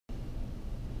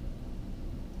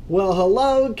Well,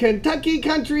 hello, Kentucky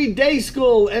Country Day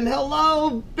School, and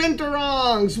hello,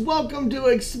 Binturongs. Welcome to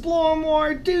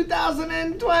Exploremore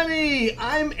 2020.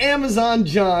 I'm Amazon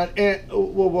John, and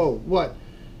whoa, what?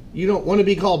 You don't want to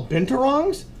be called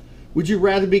Binturongs? Would you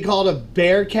rather be called a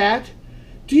bear cat?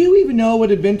 Do you even know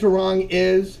what a Binturong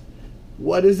is?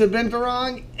 What is a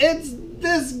Binturong? It's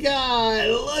this guy.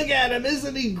 Look at him.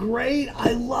 Isn't he great?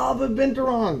 I love a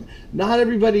Binturong. Not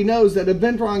everybody knows that a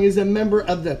Binturong is a member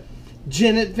of the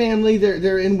genet family.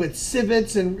 They're in with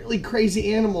civets and really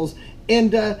crazy animals,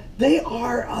 and they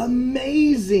are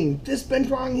amazing. This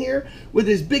Binturong here with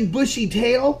his big bushy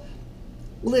tail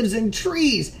lives in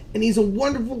trees, and he's a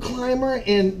wonderful climber,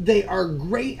 and they are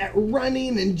great at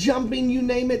running and jumping, you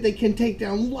name it. They can take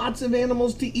down lots of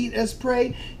animals to eat as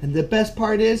prey, and the best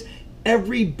part is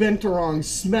every Binturong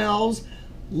smells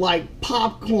like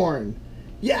popcorn.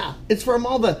 Yeah, it's from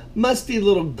all the musty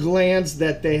little glands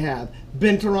that they have.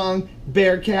 Binturong,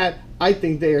 bear cat, I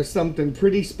think they are something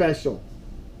pretty special.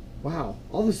 Wow,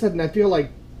 all of a sudden I feel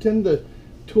like Tim the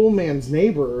Toolman's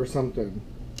neighbor or something.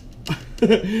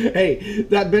 Hey,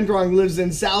 that Binturong lives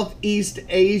in Southeast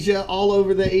Asia, all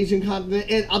over the Asian continent.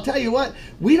 And I'll tell you what,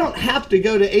 we don't have to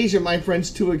go to Asia, my friends,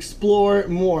 to explore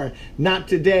more. Not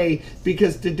today,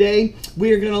 because today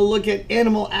we are going to look at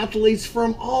animal athletes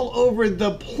from all over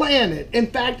the planet. In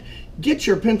fact, get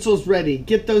your pencils ready.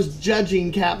 Get those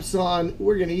judging caps on.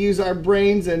 We're going to use our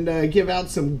brains and give out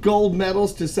some gold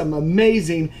medals to some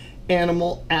amazing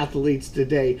animal athletes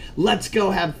today. Let's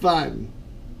go have fun.